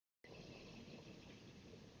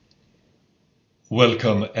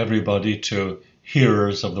Welcome everybody to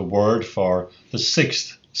Hearers of the Word for the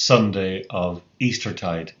 6th Sunday of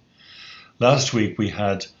Eastertide. Last week we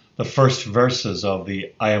had the first verses of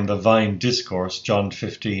the I am the Vine discourse, John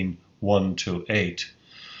 15, 1-8.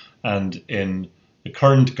 And in the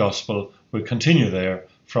current Gospel we continue there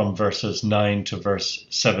from verses 9 to verse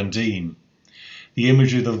 17. The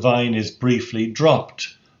imagery of the vine is briefly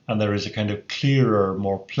dropped, and there is a kind of clearer,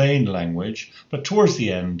 more plain language, but towards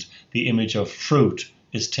the end, the image of fruit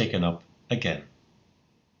is taken up again.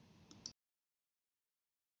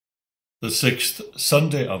 The 6th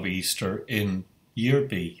Sunday of Easter in Year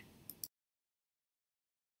B.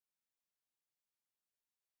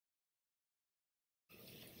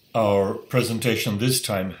 Our presentation this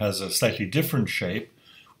time has a slightly different shape.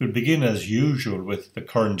 We'll begin as usual with the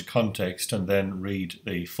current context and then read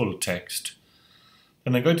the full text.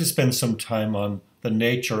 And I'm going to spend some time on the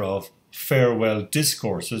nature of farewell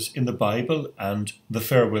discourses in the Bible and the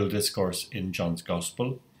farewell discourse in John's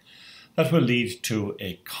Gospel. That will lead to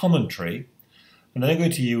a commentary, and then I'm going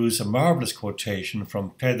to use a marvellous quotation from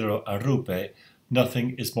Pedro Arrupe,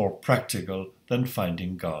 "Nothing is more practical than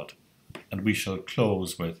finding God." And we shall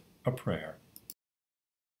close with a prayer.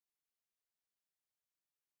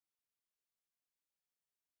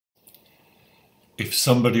 If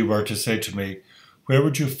somebody were to say to me, where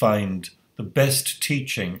would you find the best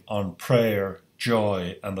teaching on prayer,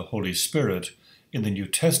 joy, and the Holy Spirit in the New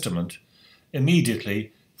Testament?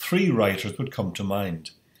 Immediately, 3 writers would come to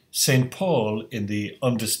mind. St. Paul in the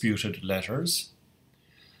Undisputed Letters,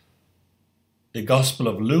 the Gospel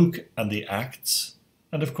of Luke and the Acts,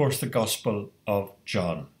 and of course the Gospel of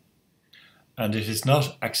John. And it is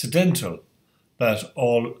not accidental that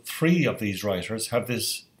all 3 of these writers have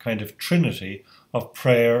this kind of trinity of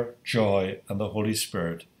prayer, joy, and the Holy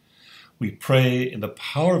Spirit. We pray in the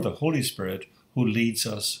power of the Holy Spirit who leads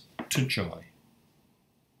us to joy.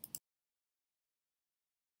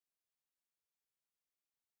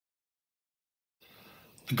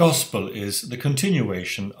 The Gospel is the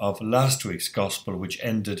continuation of last week's Gospel, which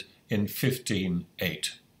ended in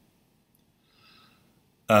 15:8.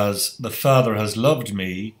 As the Father has loved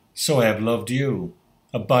me, so I have loved you.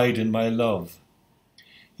 Abide in my love.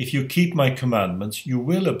 If you keep my commandments, you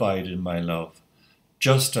will abide in my love,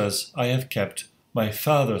 just as I have kept my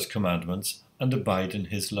Father's commandments and abide in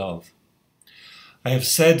his love. I have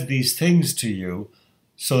said these things to you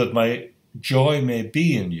so that my joy may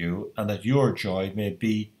be in you and that your joy may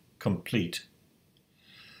be complete.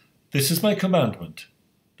 This is my commandment,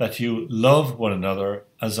 that you love one another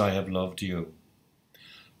as I have loved you.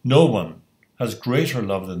 No one has greater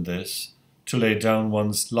love than this, to lay down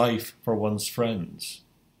one's life for one's friends.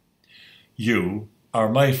 You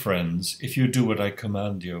are my friends if you do what I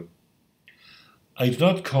command you. I do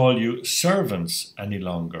not call you servants any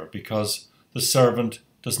longer, because the servant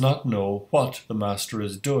does not know what the master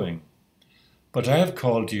is doing. But I have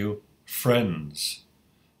called you friends,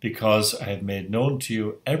 because I have made known to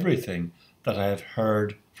you everything that I have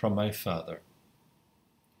heard from my Father.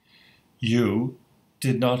 You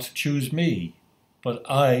did not choose me, but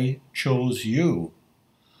I chose you,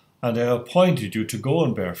 and I appointed you to go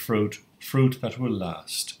and bear fruit that will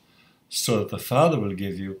last, so that the Father will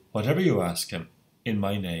give you whatever you ask him in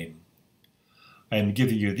my name. I am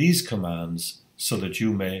giving you these commands so that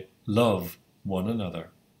you may love one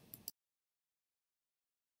another.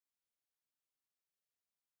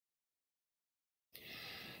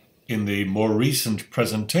 In the more recent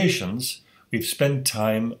presentations, we've spent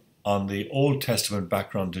time on the Old Testament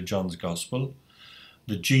background to John's Gospel,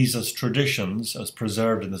 the Jesus traditions as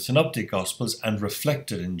preserved in the Synoptic Gospels and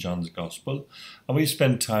reflected in John's Gospel, and we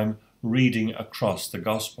spend time reading across the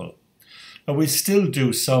Gospel. Now we still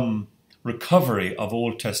do some recovery of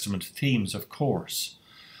Old Testament themes, of course,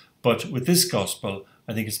 but with this Gospel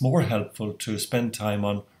I think it's more helpful to spend time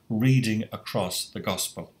on reading across the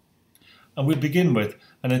Gospel. And we'll begin with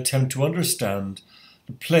an attempt to understand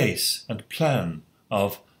the place and plan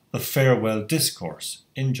of the farewell discourse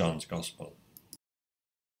in John's Gospel.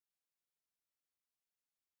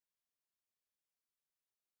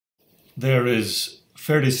 There is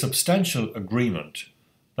fairly substantial agreement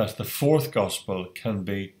that the 4th Gospel can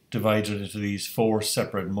be divided into these 4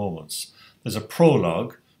 separate moments. There's a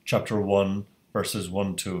prologue, chapter 1, verses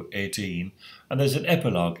 1-18, and there's an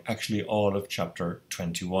epilogue, actually all of chapter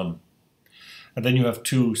 21. And then you have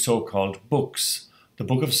 2 so-called books, the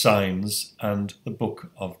Book of Signs and the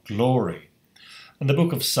Book of Glory. And the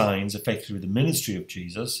Book of Signs, effectively the ministry of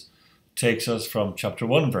Jesus, takes us from chapter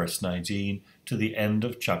 1, verse 19, to the end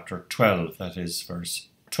of chapter 12, that is verse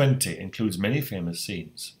 20, includes many famous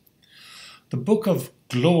scenes. The Book of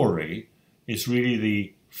Glory is really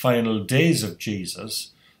the final days of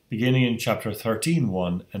Jesus, beginning in chapter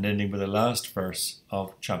 13:1 and ending with the last verse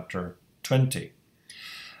of chapter 20.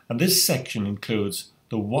 And this section includes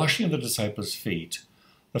the washing of the disciples' feet,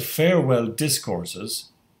 the farewell discourses,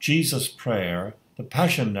 Jesus' prayer, the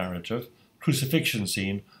passion narrative, crucifixion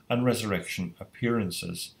scene, and resurrection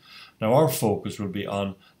appearances. Now our focus will be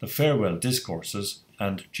on the farewell discourses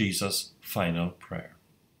and Jesus' final prayer.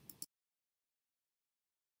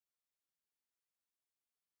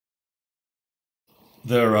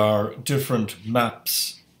 There are different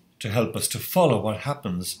maps to help us to follow what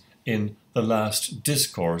happens in the last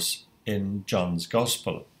discourse in John's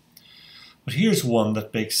Gospel. But here's one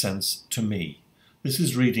that makes sense to me. This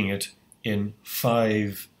is reading it in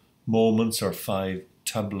 5 moments or 5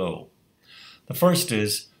 tableaux. The first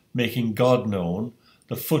is making God known,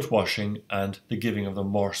 the foot washing and the giving of the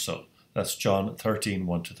morsel. That's John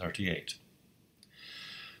 13:1-38.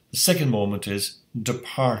 The second moment is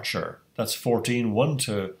departure. That's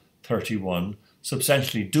 14:1-31,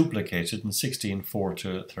 substantially duplicated in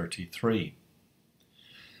 16:4-33.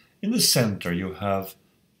 In the center you have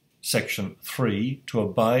section 3, to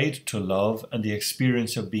abide, to love, and the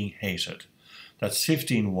experience of being hated. That's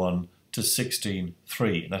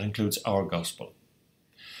 15:1-16:3. That includes our Gospel.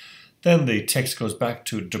 Then the text goes back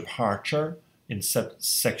to departure in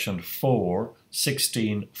section 4,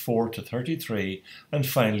 16:4-33, and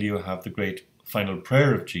finally you have the great final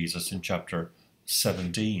prayer of Jesus in chapter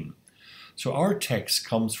 17. So our text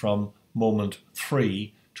comes from moment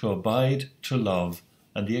 3, to abide, to love,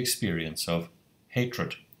 and the experience of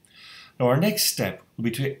hatred. Now our next step will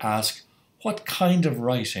be to ask, what kind of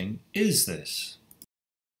writing is this?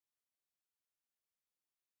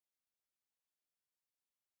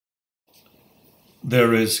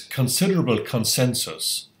 There is considerable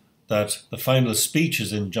consensus that the final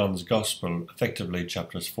speeches in John's Gospel, effectively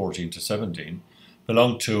chapters 14-17,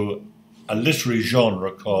 belong to a literary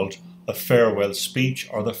genre called the farewell speech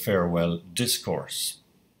or the farewell discourse.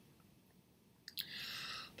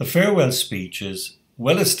 The farewell speech is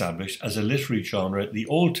well established as a literary genre in the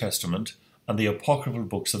Old Testament and the apocryphal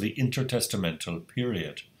books of the intertestamental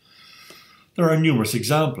period. There are numerous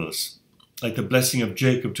examples, like the blessing of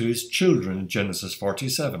Jacob to his children in Genesis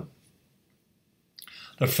 47,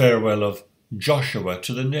 the farewell of Joshua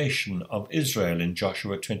to the nation of Israel in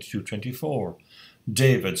Joshua 22:24,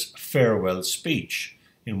 David's farewell speech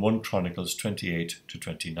in 1 Chronicles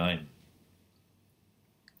 28-29.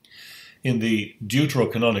 In the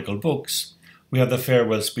deuterocanonical books, we have the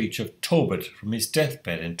farewell speech of Tobit from his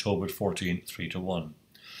deathbed in Tobit 14:3-1.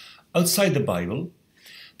 Outside the Bible,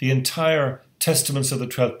 the entire testaments of the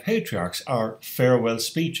 12 patriarchs are farewell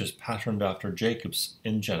speeches patterned after Jacob's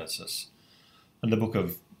in Genesis. And the book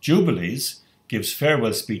of Jubilees gives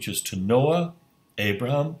farewell speeches to Noah,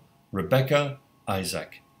 Abraham, Rebekah,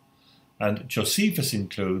 Isaac. And Josephus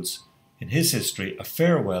includes in his history a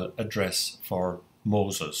farewell address for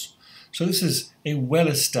Moses. So this is a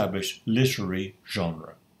well-established literary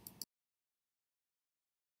genre.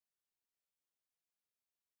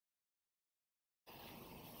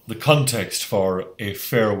 The context for a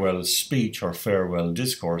farewell speech or farewell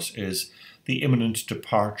discourse is the imminent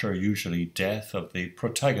departure, usually death, of the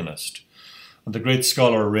protagonist. And the great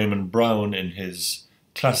scholar Raymond Brown, in his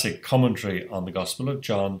classic commentary on the Gospel of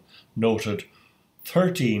John, noted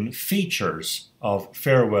 13 features of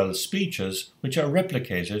farewell speeches which are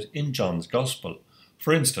replicated in John's Gospel.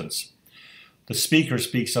 For instance, the speaker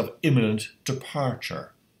speaks of imminent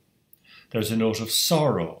departure. There's a note of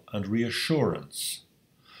sorrow and reassurance.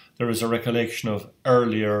 There is a recollection of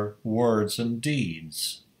earlier words and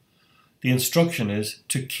deeds. The instruction is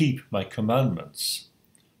to keep my commandments.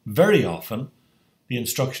 Very often, the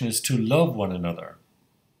instruction is to love one another.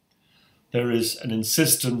 There is an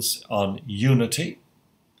insistence on unity.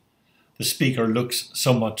 The speaker looks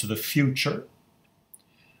somewhat to the future.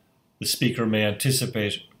 The speaker may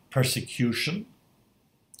anticipate persecution.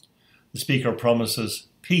 The speaker promises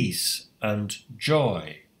peace and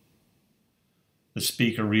joy. The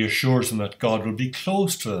speaker reassures them that God will be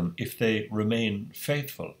close to them if they remain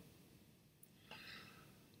faithful.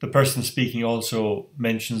 The person speaking also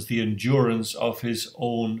mentions the endurance of his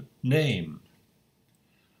own name.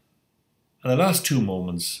 And the last 2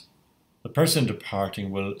 moments, the person departing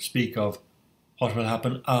will speak of what will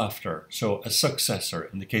happen after. So a successor.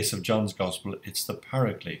 In the case of John's Gospel, it's the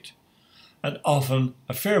Paraclete. And often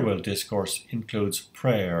a farewell discourse includes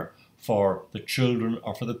prayer for the children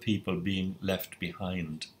or for the people being left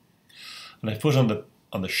behind. And I put on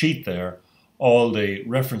the sheet there all the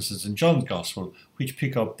references in John's Gospel which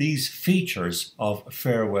pick up these features of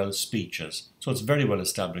farewell speeches. So it's very well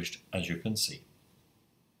established, as you can see.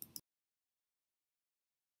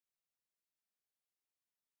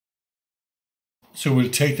 So we'll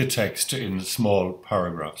take the text in small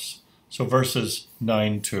paragraphs. So verses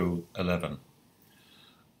 9 to 11.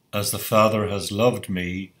 As the Father has loved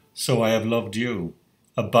me, so I have loved you.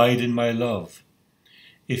 Abide in my love.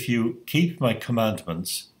 If you keep my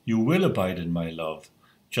commandments, you will abide in my love,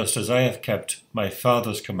 just as I have kept my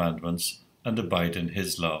Father's commandments and abide in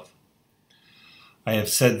his love. I have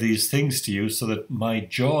said these things to you so that my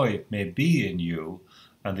joy may be in you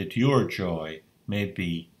and that your joy may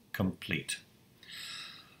be complete.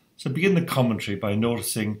 So begin the commentary by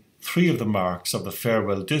noticing three of the marks of the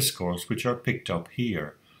farewell discourse which are picked up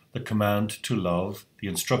here: the command to love, the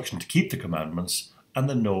instruction to keep the commandments, and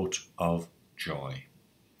the note of joy.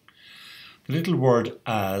 The little word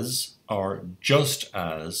as, or just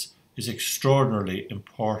as, is extraordinarily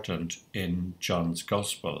important in John's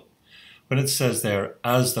Gospel. When it says there,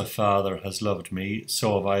 as the Father has loved me,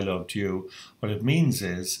 so have I loved you, what it means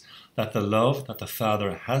is that the love that the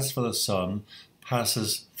Father has for the Son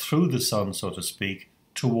passes through the Son, so to speak,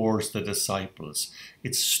 towards the disciples.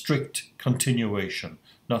 It's strict continuation,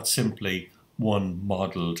 not simply one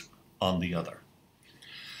modelled on the other.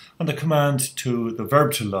 And the command to the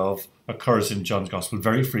verb to love occurs in John's Gospel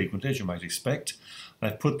very frequently, as you might expect.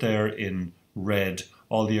 I've put there in red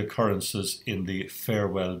all the occurrences in the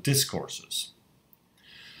farewell discourses.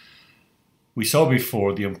 We saw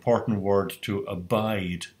before the important word to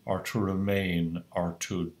abide, or to remain, or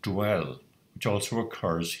to dwell, which also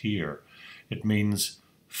occurs here. It means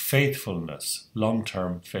faithfulness,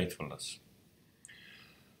 long-term faithfulness.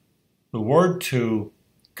 The word to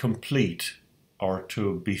complete, or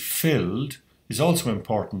to be filled, is also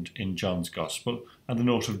important in John's Gospel, and the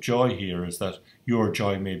note of joy here is that your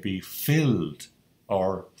joy may be filled,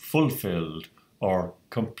 or fulfilled, or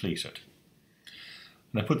completed.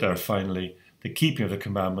 And I put there finally, the keeping of the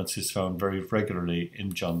commandments is found very regularly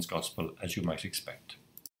in John's Gospel, as you might expect.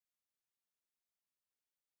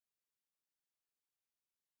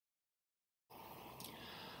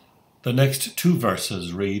 The next two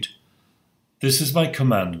verses read, "This is my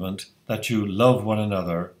commandment, that you love one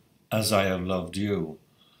another as I have loved you.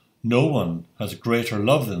 No one has greater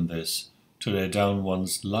love than this, to lay down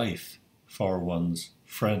one's life for one's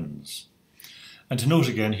friends." And to note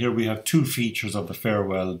again, here we have two features of the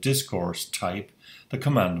farewell discourse type, the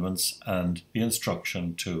commandments and the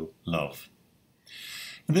instruction to love.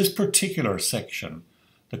 In this particular section,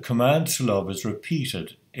 the command to love is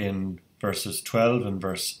repeated in verses 12 and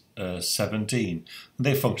verse 17, and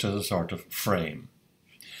they function as a sort of frame.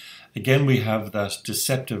 Again, we have that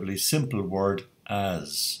deceptively simple word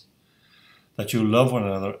as, that you love one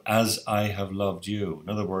another as I have loved you. In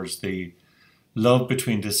other words, the love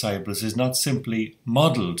between disciples is not simply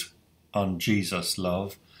modelled on Jesus'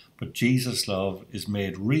 love, but Jesus' love is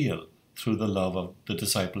made real through the love of the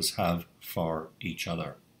disciples have for each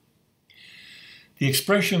other. The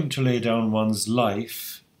expression to lay down one's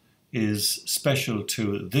life is special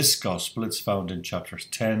to this Gospel. It's found in chapters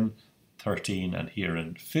 10, 13 and here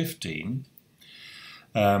in 15.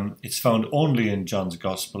 It's found only in John's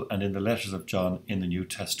Gospel and in the letters of John in the New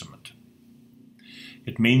Testament.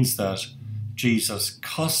 It means that Jesus'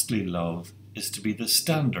 costly love is to be the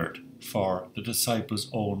standard for the disciples'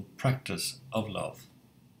 own practice of love.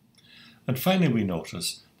 And finally we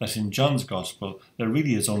notice that in John's Gospel there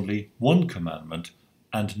really is only one commandment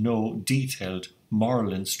and no detailed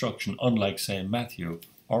moral instruction, unlike, say, Matthew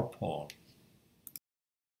or Paul.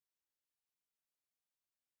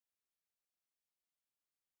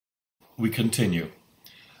 We continue.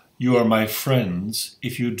 You are my friends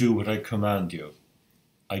if you do what I command you.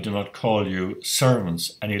 I do not call you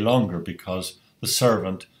servants any longer, because the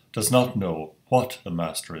servant does not know what the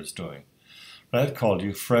master is doing. But I have called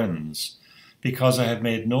you friends, because I have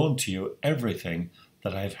made known to you everything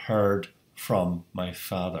that I have heard from my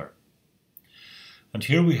Father. And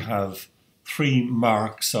here we have three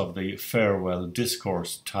marks of the farewell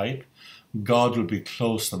discourse type. God will be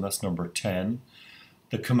close, and that's number 10.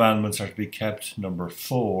 The commandments are to be kept, number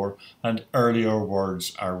 4, and earlier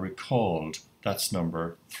words are recalled. That's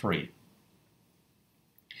number 3.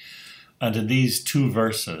 And in these two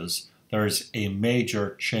verses, there is a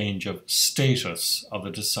major change of status of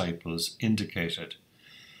the disciples indicated.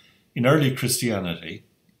 In early Christianity,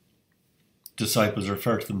 disciples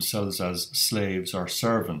refer to themselves as slaves or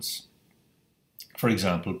servants. For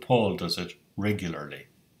example, Paul does it regularly.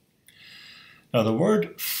 Now, the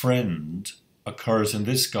word friend occurs in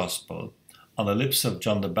this Gospel on the lips of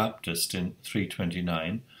John the Baptist in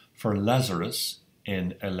 3:29, for Lazarus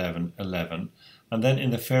in 11:11, and then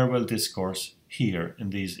in the farewell discourse here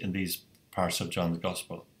in these parts of John's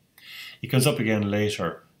Gospel. He comes up again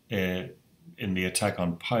later in in the attack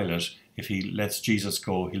on Pilate, if he lets Jesus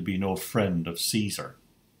go, he'll be no friend of Caesar.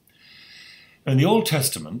 In the Old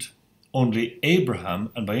Testament, only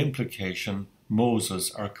Abraham and by implication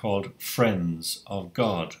Moses are called friends of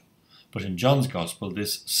God. But in John's Gospel,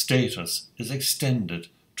 this status is extended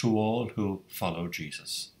to all who follow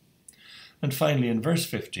Jesus. And finally, in verse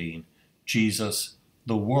 15, Jesus,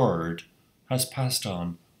 the Word, has passed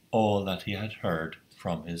on all that he had heard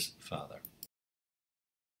from his Father.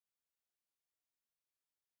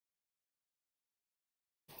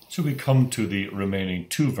 So we come to the remaining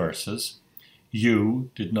two verses. You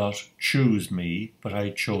did not choose me, but I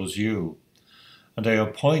chose you. And I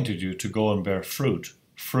appointed you to go and bear fruit,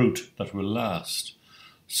 fruit that will last,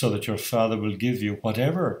 so that your Father will give you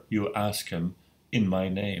whatever you ask him in my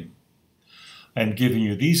name. I am giving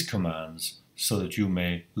you these commands so that you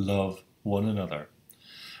may love one another.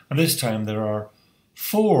 And this time there are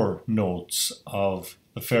 4 notes of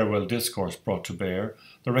the farewell discourse brought to bear.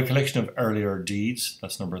 The recollection of earlier deeds,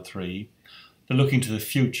 that's number 3. The looking to the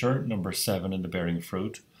future, number 7 in the bearing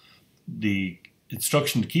fruit. The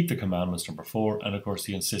instruction to keep the commandments, number 4. And of course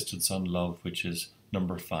the insistence on love, which is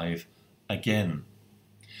number 5 again.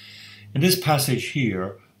 In this passage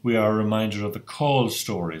here, we are reminded of the call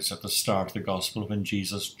stories at the start of the Gospel when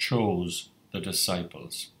Jesus chose the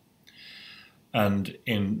disciples. And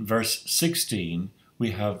in verse 16,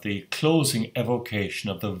 we have the closing evocation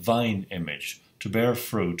of the vine image, to bear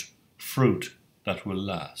fruit, fruit that will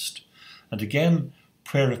last. And again,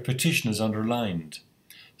 prayer of petition is underlined,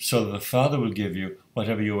 so that the Father will give you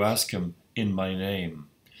whatever you ask him in my name.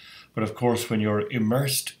 But of course, when you're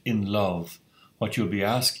immersed in love, what you'll be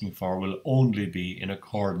asking for will only be in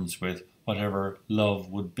accordance with whatever love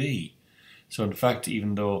would be. So in fact,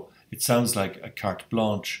 even though it sounds like a carte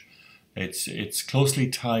blanche, it's closely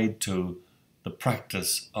tied to the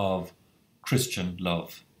practice of Christian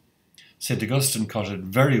love. St. Augustine caught it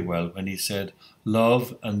very well when he said,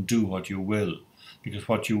 love and do what you will, because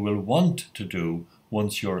what you will want to do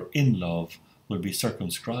once you're in love will be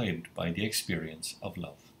circumscribed by the experience of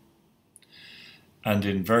love. And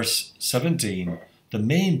in verse 17, the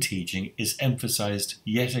main teaching is emphasized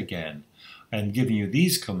yet again. I am giving you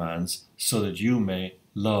these commands so that you may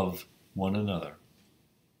love one another.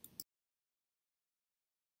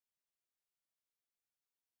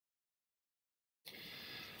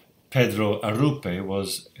 Pedro Arrupe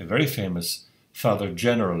was a very famous Father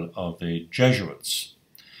General of the Jesuits.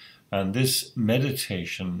 And this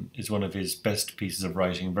meditation is one of his best pieces of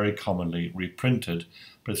writing, very commonly reprinted,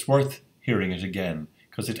 but it's worth hearing it again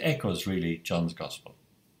because it echoes really John's Gospel.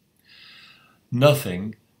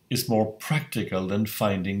 Nothing is more practical than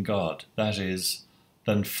finding God, that is,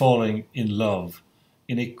 than falling in love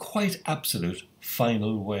in a quite absolute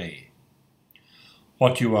final way.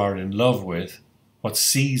 What you are in love with, what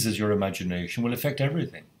seizes your imagination, will affect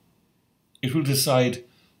everything. It will decide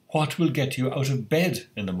what will get you out of bed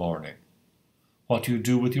in the morning, what you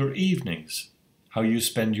do with your evenings, how you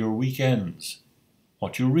spend your weekends,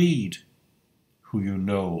 what you read, who you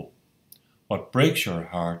know, what breaks your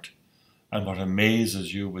heart, and what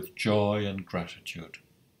amazes you with joy and gratitude.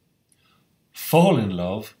 Fall in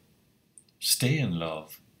love, stay in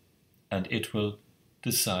love, and it will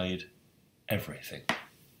decide everything.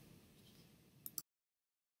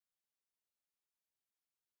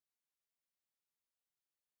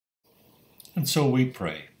 And so we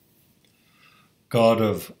pray. God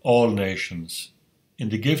of all nations, in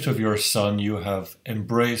the gift of your Son you have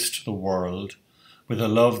embraced the world with a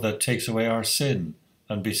love that takes away our sin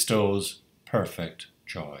and bestows perfect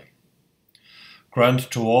joy.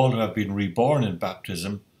 Grant to all who have been reborn in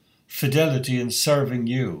baptism fidelity in serving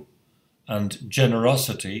you and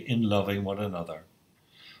generosity in loving one another.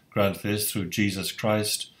 Grant this through Jesus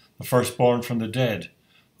Christ, the firstborn from the dead,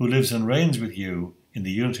 who lives and reigns with you in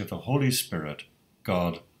the unity of the Holy Spirit,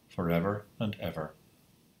 God, forever and ever.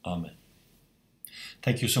 Amen.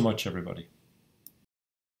 Thank you so much, everybody.